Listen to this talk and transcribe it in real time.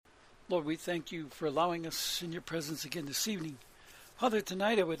Lord, we thank you for allowing us in your presence again this evening. Father,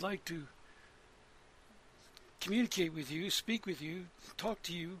 tonight I would like to communicate with you, speak with you, talk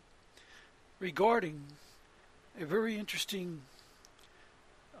to you regarding a very interesting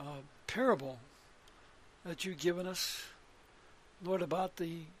parable that you've given us, Lord, about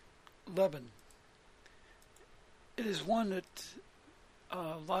the leaven. It is one that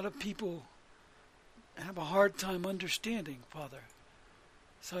a lot of people have a hard time understanding, Father.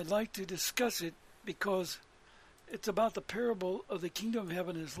 So I'd like to discuss it because it's about the parable of the kingdom of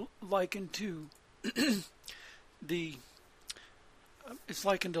heaven is likened to it's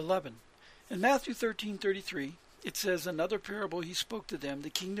likened to leaven. In Matthew 13:33, it says, another parable he spoke to them, the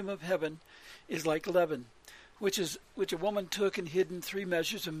kingdom of heaven is like leaven, which a woman took and hid in 3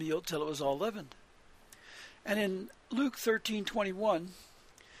 measures of meal till it was all leavened. And in Luke 13:21,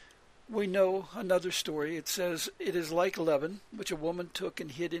 we know another story. It says, it is like leaven, which a woman took and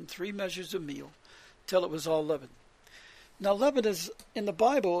hid in 3 measures of meal till it was all leavened. Now, leaven is in the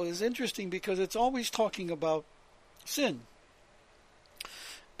Bible is interesting because it's always talking about sin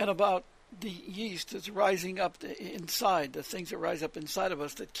and about the yeast that's rising up inside, the things that rise up inside of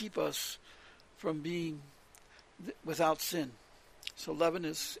us that keep us from being without sin. So leaven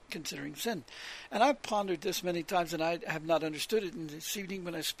is considering sin. And I've pondered this many times, and I have not understood it. And this evening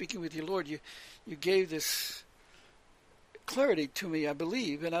when I was speaking with you, Lord, you gave this clarity to me, I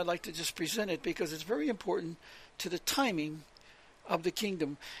believe, and I'd like to just present it because it's very important to the timing of the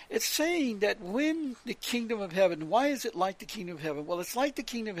kingdom. It's saying that when the kingdom of heaven, why is it like the kingdom of heaven? Well, it's like the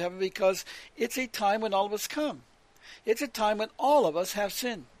kingdom of heaven because it's a time when all of us come. It's a time when all of us have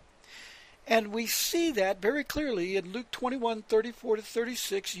sin. And we see that very clearly in Luke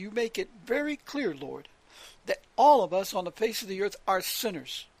 21:34-36. You make it very clear, Lord, that all of us on the face of the earth are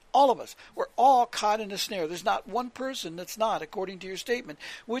sinners. All of us. We're all caught in a snare. There's not one person that's not, according to your statement,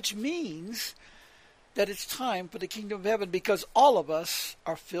 which means that it's time for the kingdom of heaven because all of us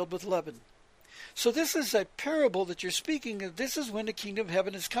are filled with leaven. So this is a parable that you're speaking of. This is when the kingdom of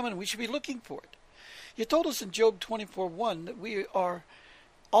heaven is coming. We should be looking for it. You told us in Job 24:1 that we are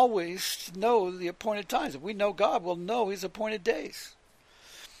always know the appointed times. If we know God, we'll know his appointed days.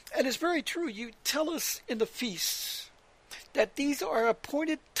 And it's very true. You tell us in the feasts that these are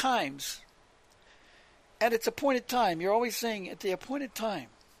appointed times. And it's appointed time. You're always saying at the appointed time.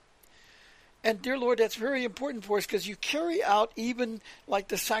 And dear Lord, that's very important for us because you carry out even like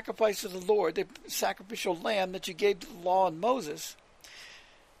the sacrifice of the Lord, the sacrificial lamb that you gave to the law and Moses.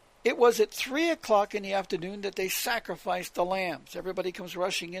 It was at 3 o'clock in the afternoon that they sacrificed the lambs. Everybody comes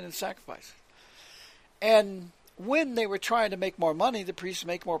rushing in and sacrifice. And when they were trying to make more money, the priests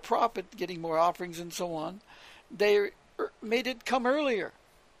make more profit, getting more offerings and so on, they made it come earlier,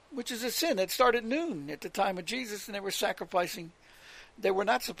 which is a sin. It started at noon at the time of Jesus, and they were sacrificing. They were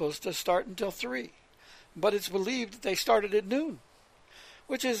not supposed to start until 3. But it's believed that they started at noon,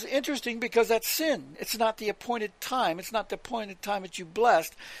 which is interesting because that's sin. It's not the appointed time. It's not the appointed time that you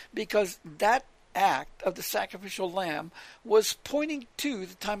blessed because that act of the sacrificial lamb was pointing to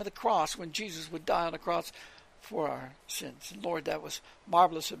the time of the cross when Jesus would die on the cross for our sins. And Lord, that was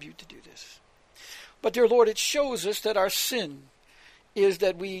marvelous of you to do this. But dear Lord, it shows us that our sin is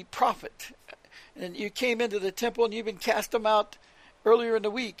that we profit. And you came into the temple and you've been cast them out earlier in the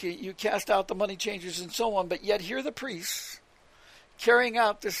week. You cast out the money changers and so on. But yet here are the priests carrying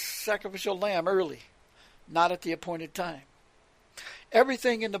out this sacrificial lamb early, not at the appointed time.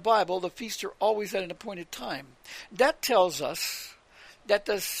 Everything in the Bible, the feasts are always at an appointed time. That tells us that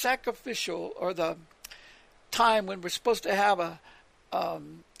the sacrificial or the time when we're supposed to have a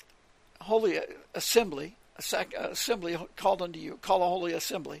holy assembly, assembly called unto you, call a holy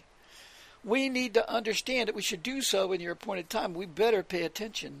assembly, we need to understand that we should do so in your appointed time. We better pay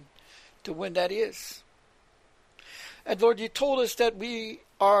attention to when that is. And Lord, you told us that we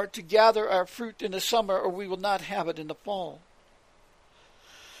are to gather our fruit in the summer or we will not have it in the fall.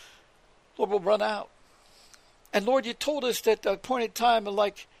 Lord, we'll run out. And Lord, you told us that the appointed time,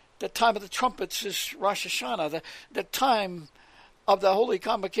 like the time of the trumpets, is Rosh Hashanah. The time of the holy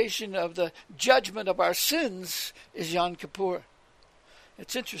convocation of the judgment of our sins is Yom Kippur.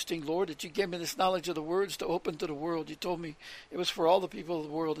 It's interesting, Lord, that you gave me this knowledge of the words to open to the world. You told me it was for all the people of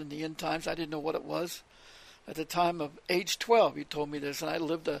the world in the end times. I didn't know what it was. At the time of age 12, you told me this, and I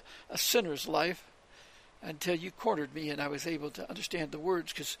lived a sinner's life until you cornered me and I was able to understand the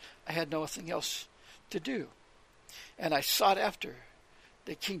words because I had nothing else to do. And I sought after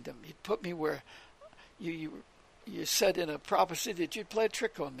the kingdom. You put me where you said in a prophecy that you'd play a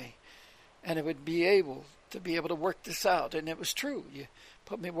trick on me and it would be able to work this out. And it was true. You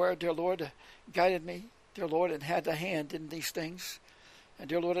put me where, dear Lord, guided me, dear Lord, and had a hand in these things. And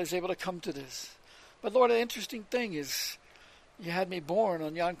dear Lord, I was able to come to this. But Lord, the interesting thing is you had me born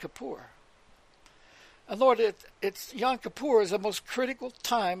on Yom Kippur. And Lord, it's Yom Kippur is the most critical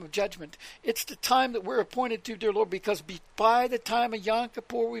time of judgment. It's the time that we're appointed to, dear Lord, because by the time of Yom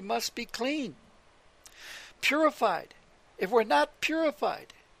Kippur, we must be clean, purified. If we're not purified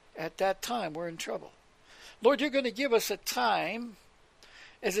at that time, we're in trouble. Lord, you're going to give us a time,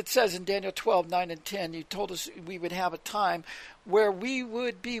 as it says in Daniel 12:9 and 10, you told us we would have a time where we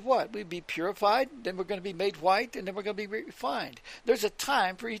would be what? We'd be purified, then we're going to be made white, and then we're going to be refined. There's a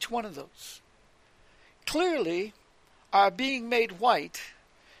time for each one of those. Clearly, our being made white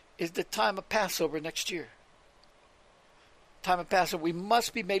is the time of Passover next year. Time of Passover. We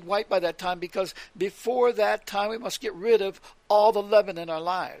must be made white by that time, because before that time we must get rid of all the leaven in our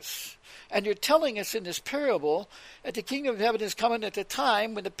lives. And you're telling us in this parable that the kingdom of heaven is coming at a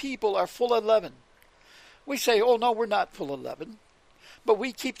time when the people are full of leaven. We say, oh no, we're not full of leaven. But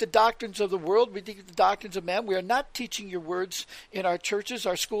we keep the doctrines of the world. We keep the doctrines of man. We are not teaching your words in our churches,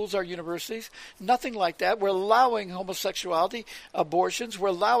 our schools, our universities. Nothing like that. We're allowing homosexuality, abortions. We're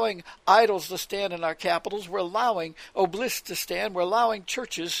allowing idols to stand in our capitals. We're allowing obelisks to stand. We're allowing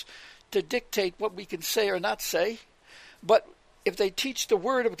churches to dictate what we can say or not say. But if they teach the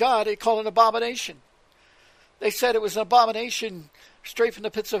word of God, they call it an abomination. They said it was an abomination straight from the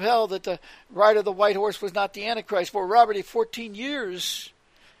pits of hell that the rider of the white horse was not the Antichrist. Well, we're already 14 years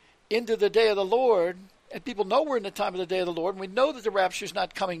into the day of the Lord, and people know we're in the time of the day of the Lord, and we know that the rapture is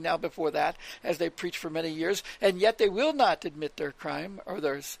not coming now before that, as they preached for many years, and yet they will not admit their crime or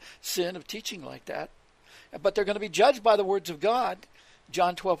their sin of teaching like that. But they're going to be judged by the words of God,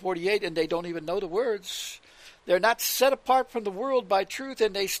 John 12:48, and they don't even know the words. They're not set apart from the world by truth,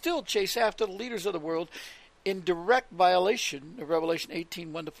 and they still chase after the leaders of the world in direct violation of Revelation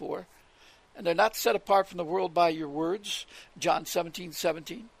 18:1-4. And they're not set apart from the world by your words, John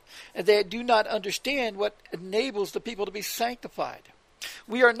 17:17. And they do not understand what enables the people to be sanctified.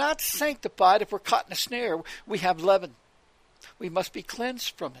 We are not sanctified if we're caught in a snare. We have leaven. We must be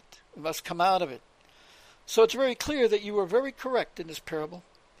cleansed from it. We must come out of it. So it's very clear that you were very correct in this parable.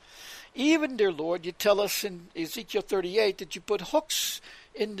 Even, dear Lord, you tell us in Ezekiel 38 that you put hooks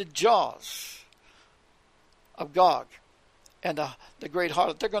in the jaws of Gog and the great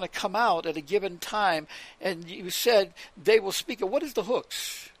harlot. They're going to come out at a given time, and you said they will speak. What is the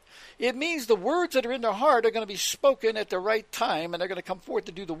hooks? It means the words that are in their heart are going to be spoken at the right time, and they're going to come forth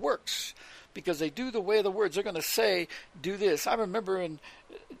to do the works, because they do the way of the words. They're going to say, do this. I remember in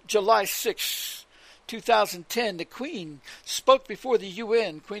July 6, 2010, the Queen spoke before the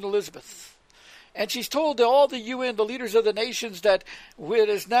UN, Queen Elizabeth. And she's told all the UN, the leaders of the nations, that it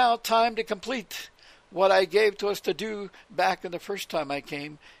is now time to complete what I gave to us to do back in the first time I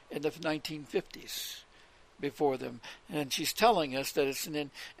came in the 1950s before them. And she's telling us that it's and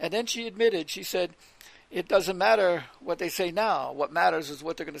then she admitted, she said, it doesn't matter what they say now. What matters is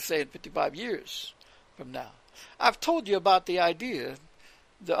what they're going to say in 55 years from now. I've told you about the idea,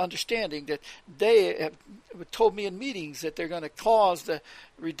 the understanding that they have told me in meetings that they're going to cause the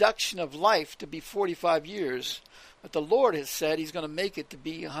reduction of life to be 45 years. But the Lord has said he's going to make it to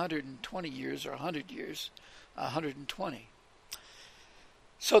be 120 years or 100 years, 120.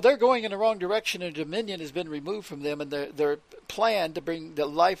 So they're going in the wrong direction, and dominion has been removed from them, and their plan to bring the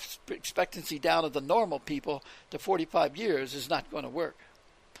life expectancy down of the normal people to 45 years is not going to work.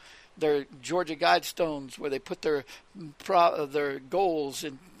 Their Georgia Guidestones, where they put their goals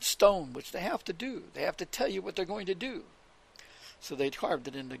in stone, which they have to do. They have to tell you what they're going to do. So they carved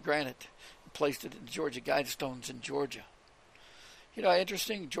it into granite and placed it in Georgia Guidestones in Georgia. You know,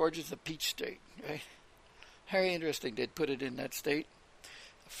 interesting, Georgia's the peach state, right? Very interesting they'd put it in that state.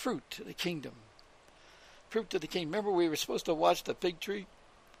 Fruit to the kingdom. Fruit to the kingdom. Remember we were supposed to watch the fig tree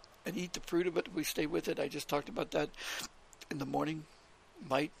and eat the fruit of it? We stay with it. I just talked about that in the morning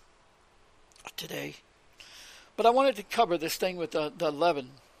light today. But I wanted to cover this thing with the leaven,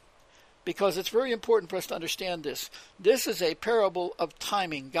 because it's very important for us to understand this. This is a parable of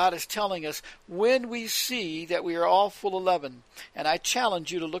timing. God is telling us when we see that we are all full of leaven. And I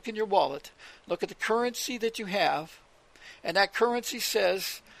challenge you to look in your wallet, look at the currency that you have, and that currency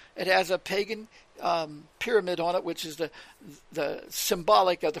says it has a pagan pyramid on it, which is the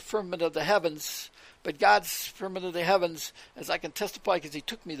symbolic of the firmament of the heavens. But God's firmament of the heavens, as I can testify because he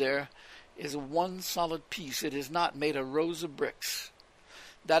took me there, is one solid piece. It is not made of rows of bricks.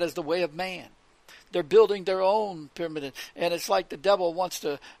 That is the way of man. They're building their own pyramid. And it's like the devil wants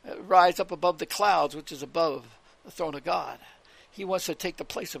to rise up above the clouds, which is above the throne of God. He wants to take the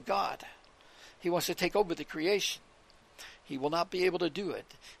place of God. He wants to take over the creation. He will not be able to do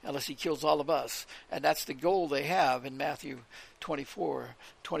it unless he kills all of us. And that's the goal they have in Matthew 24,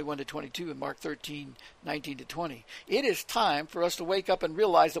 21 to 22, and Mark 13, 19 to 20. It is time for us to wake up and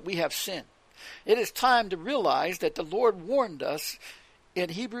realize that we have sin. It is time to realize that the Lord warned us in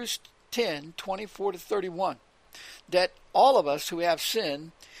Hebrews 10, 24 to 31, that all of us who have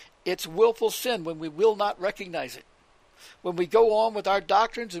sin, it's willful sin when we will not recognize it. When we go on with our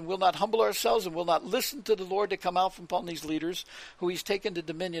doctrines and will not humble ourselves and will not listen to the Lord to come out from upon these leaders who he's taken the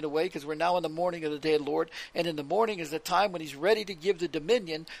dominion away, because we're now in the morning of the day of the Lord, and in the morning is the time when he's ready to give the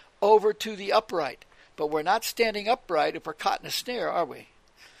dominion over to the upright. But we're not standing upright if we're caught in a snare, are we?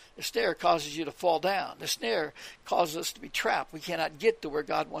 The snare causes you to fall down. The snare causes us to be trapped. We cannot get to where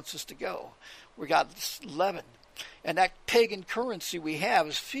God wants us to go. We got leaven. And that pagan currency we have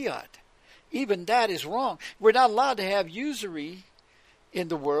is fiat. Even that is wrong. We're not allowed to have usury in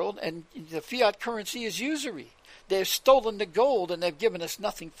the world, and the fiat currency is usury. They've stolen the gold, and they've given us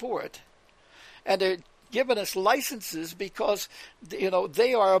nothing for it. And they're giving us licenses because,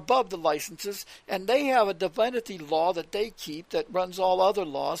 they are above the licenses, and they have a divinity law that they keep that runs all other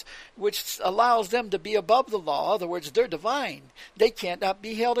laws, which allows them to be above the law. In other words, they're divine. They cannot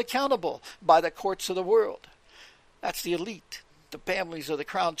be held accountable by the courts of the world. That's the elite. The families of the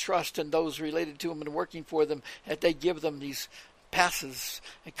Crown Trust and those related to them and working for them, that they give them these passes.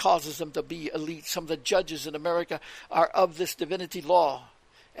 It causes them to be elite. Some of the judges in America are of this divinity law,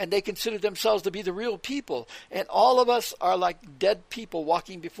 and they consider themselves to be the real people. And all of us are like dead people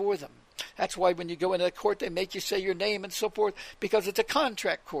walking before them. That's why when you go into a court, they make you say your name and so forth, because it's a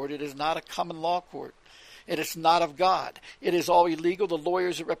contract court. It is not a common law court. It is not of God. It is all illegal. The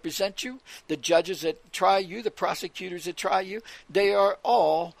lawyers that represent you, the judges that try you, the prosecutors that try you, they are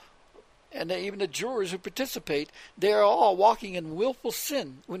all, and even the jurors who participate, they are all walking in willful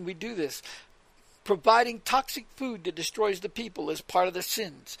sin when we do this. Providing toxic food that destroys the people is part of the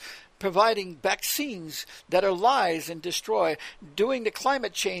sins. Providing vaccines that are lies and destroy. Doing the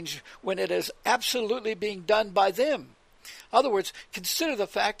climate change when it is absolutely being done by them. In other words, consider the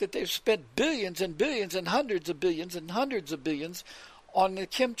fact that they've spent billions and billions and hundreds of billions and hundreds of billions on the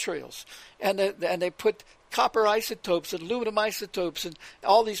chemtrails. And they put copper isotopes and aluminum isotopes and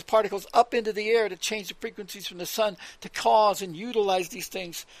all these particles up into the air to change the frequencies from the sun to cause and utilize these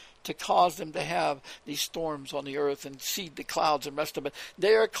things to cause them to have these storms on the earth and seed the clouds and rest of it.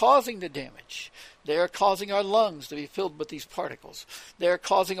 They are causing the damage. They are causing our lungs to be filled with these particles. They are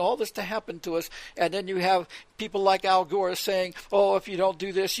causing all this to happen to us. And then you have people like Al Gore saying, oh, if you don't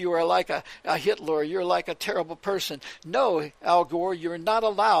do this, you are like a Hitler. You're like a terrible person. No, Al Gore, you're not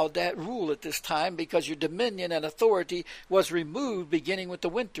allowed that rule at this time because your dominion and authority was removed beginning with the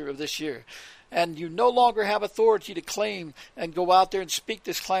winter of this year. And you no longer have authority to claim and go out there and speak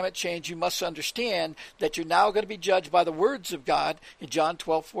this climate change. You must understand that you're now going to be judged by the words of God in John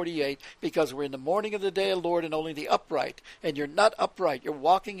 12:48, because we're in the morning of the day of the Lord and only the upright. And you're not upright. You're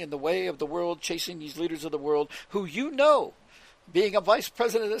walking in the way of the world, chasing these leaders of the world who being a vice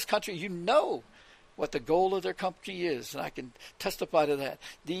president of this country, you know what the goal of their company is. And I can testify to that.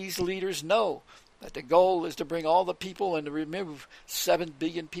 These leaders know that the goal is to bring all the people and to remove 7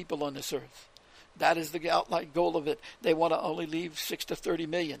 billion people on this earth. That is the outline goal of it. They want to only leave 6 to 30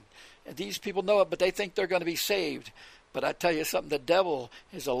 million. And these people know it, but they think they're going to be saved. But I tell you something, the devil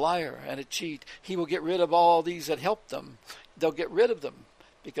is a liar and a cheat. He will get rid of all these that help them. They'll get rid of them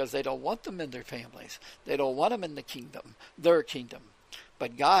because they don't want them in their families. They don't want them in the kingdom, their kingdom.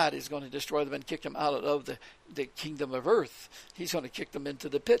 But God is going to destroy them and kick them out of the kingdom of earth. He's going to kick them into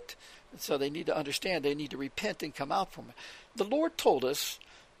the pit. And so they need to understand. They need to repent and come out from it. The Lord told us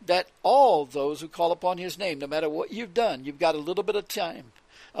that all those who call upon his name, no matter what you've done, you've got a little bit of time.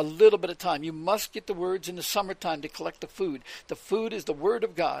 A little bit of time. You must get the words in the summertime to collect the food. The food is the word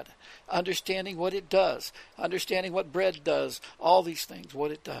of God. Understanding what it does. Understanding what bread does. All these things,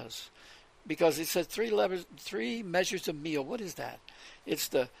 what it does. Because it says 3 measures of meal. What is that? It's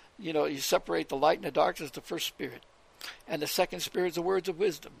you separate the light and the darkness, the first spirit. And the second spirit is the words of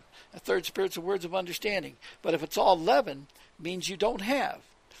wisdom. The third spirit is the words of understanding. But if it's all leaven, means you don't have.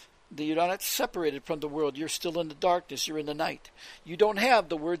 You're not separated from the world. You're still in the darkness. You're in the night. You don't have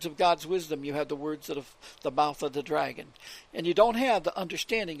the words of God's wisdom. You have the words of the mouth of the dragon. And you don't have the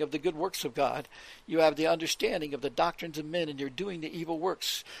understanding of the good works of God. You have the understanding of the doctrines of men, and you're doing the evil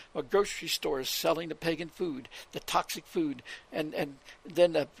works. Or grocery stores selling the pagan food, the toxic food, and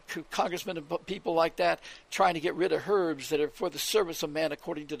then the congressmen and people like that trying to get rid of herbs that are for the service of man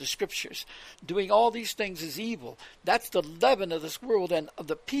according to the scriptures. Doing all these things is evil. That's the leaven of this world, and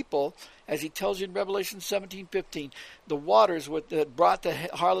the people people, as he tells you in Revelation 17:15, the waters that brought the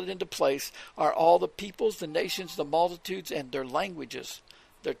harlot into place are all the peoples, the nations, the multitudes, and their languages,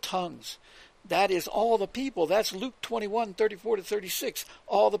 their tongues. That is all the people. That's Luke 21:34-36.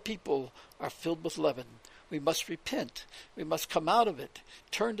 All the people are filled with leaven. We must repent. We must come out of it.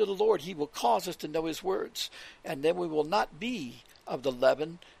 Turn to the Lord. He will cause us to know his words. And then we will not be of the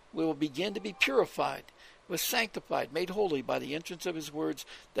leaven. We will begin to be purified, was sanctified, made holy by the entrance of his words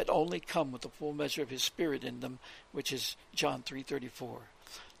that only come with the full measure of his Spirit in them, which is John 3:34.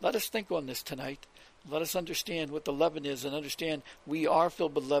 Let us think on this tonight. Let us understand what the leaven is and understand we are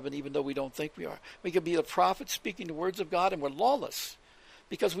filled with leaven even though we don't think we are. We could be the prophet speaking the words of God and we're lawless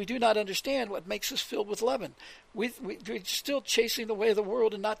because we do not understand what makes us filled with leaven. We're still chasing the way of the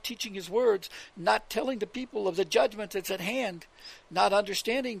world and not teaching his words, not telling the people of the judgment that's at hand, not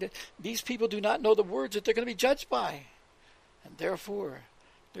understanding that these people do not know the words that they're going to be judged by. And therefore,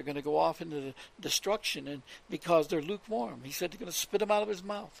 they're going to go off into the destruction and because they're lukewarm. He said they're going to spit them out of his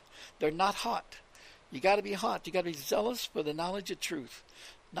mouth. They're not hot. You got to be hot. You got to be zealous for the knowledge of truth.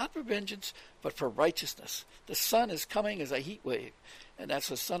 Not for vengeance, but for righteousness. The sun is coming as a heat wave. And that's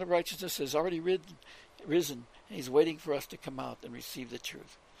the Son of Righteousness has already risen. And he's waiting for us to come out and receive the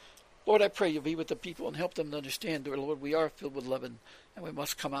truth. Lord, I pray you'll be with the people and help them to understand, dear Lord, we are filled with leaven and we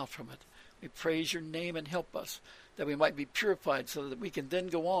must come out from it. We praise your name and help us that we might be purified so that we can then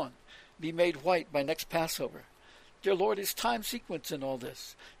go on, be made white by next Passover. Dear Lord, it's time sequence in all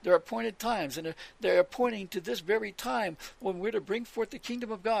this. There are appointed times, and they're pointing to this very time when we're to bring forth the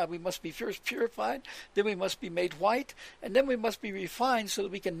kingdom of God. We must be first purified, then we must be made white, and then we must be refined so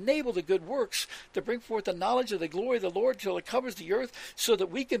that we can enable the good works to bring forth the knowledge of the glory of the Lord till it covers the earth, so that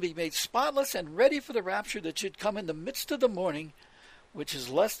we can be made spotless and ready for the rapture that should come in the midst of the morning, which is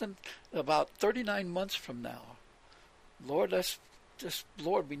less than about 39 months from now. Lord,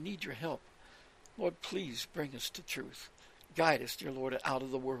 Lord, we need your help. Lord, please bring us to truth. Guide us, dear Lord, out of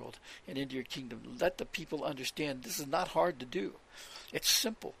the world and into your kingdom. Let the people understand this is not hard to do. It's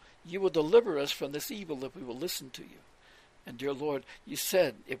simple. You will deliver us from this evil if we will listen to you. And dear Lord, you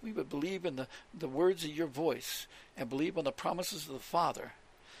said if we would believe in the words of your voice and believe on the promises of the Father,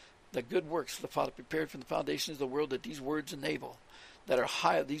 the good works the Father prepared from the foundations of the world that these words enable, that are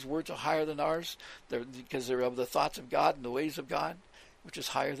higher. These words are higher than ours because they're of the thoughts of God and the ways of God, which is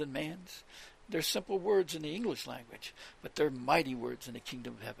higher than man's. They're simple words in the English language, but they're mighty words in the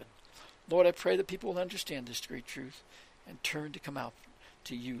kingdom of heaven. Lord, I pray that people will understand this great truth and turn to come out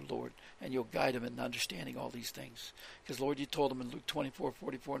to you, Lord, and you'll guide them in understanding all these things. Because, Lord, you told them in Luke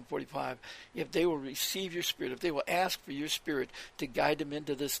 24:44 and 45, if they will receive your Spirit, if they will ask for your Spirit to guide them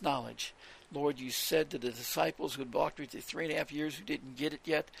into this knowledge. Lord, you said to the disciples who had walked with you 3.5 years who didn't get it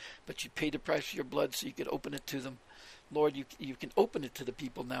yet, but you paid the price for your blood so you could open it to them. Lord, you can open it to the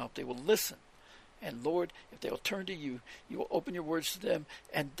people now if they will listen. And Lord, if they'll turn to you, you will open your words to them,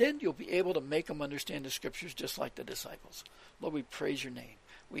 and then you'll be able to make them understand the Scriptures just like the disciples. Lord, we praise your name.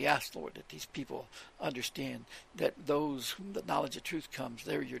 We ask, Lord, that these people understand that those whom the knowledge of truth comes,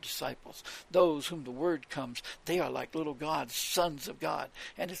 they're your disciples. Those whom the word comes, they are like little gods, sons of God.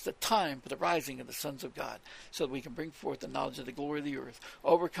 And it's the time for the rising of the sons of God, so that we can bring forth the knowledge of the glory of the earth,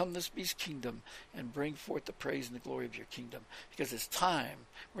 overcome this beast kingdom, and bring forth the praise and the glory of your kingdom. Because it's time.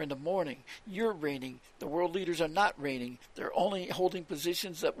 We're in the morning. You're reigning. The world leaders are not reigning. They're only holding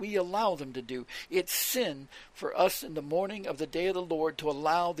positions that we allow them to do. It's sin for us in the morning of the day of the Lord to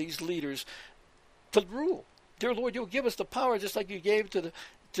allow these leaders to rule. Dear Lord, you'll give us the power just like you gave to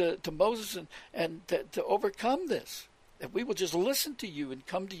Moses and to overcome this. If we will just listen to you and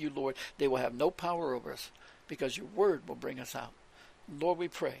come to you, Lord, they will have no power over us because your word will bring us out. Lord, we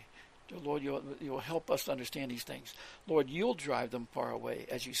pray. Dear Lord, you'll help us to understand these things. Lord, you'll drive them far away,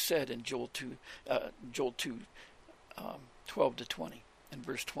 as you said in Joel 2, 12-20 and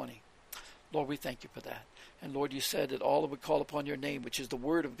verse 20. Lord, we thank you for that. And Lord, you said that all would call upon your name, which is the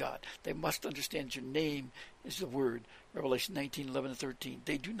word of God. They must understand your name is the word. Revelation 19:11-13.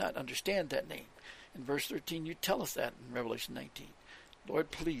 They do not understand that name. In verse 13, you tell us that in Revelation 19. Lord,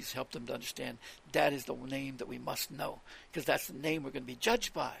 please help them to understand that is the name that we must know, because that's the name we're going to be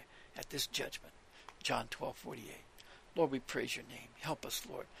judged by at this judgment. John 12:48. Lord, we praise your name. Help us,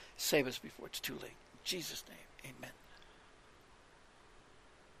 Lord. Save us before it's too late. In Jesus' name, amen.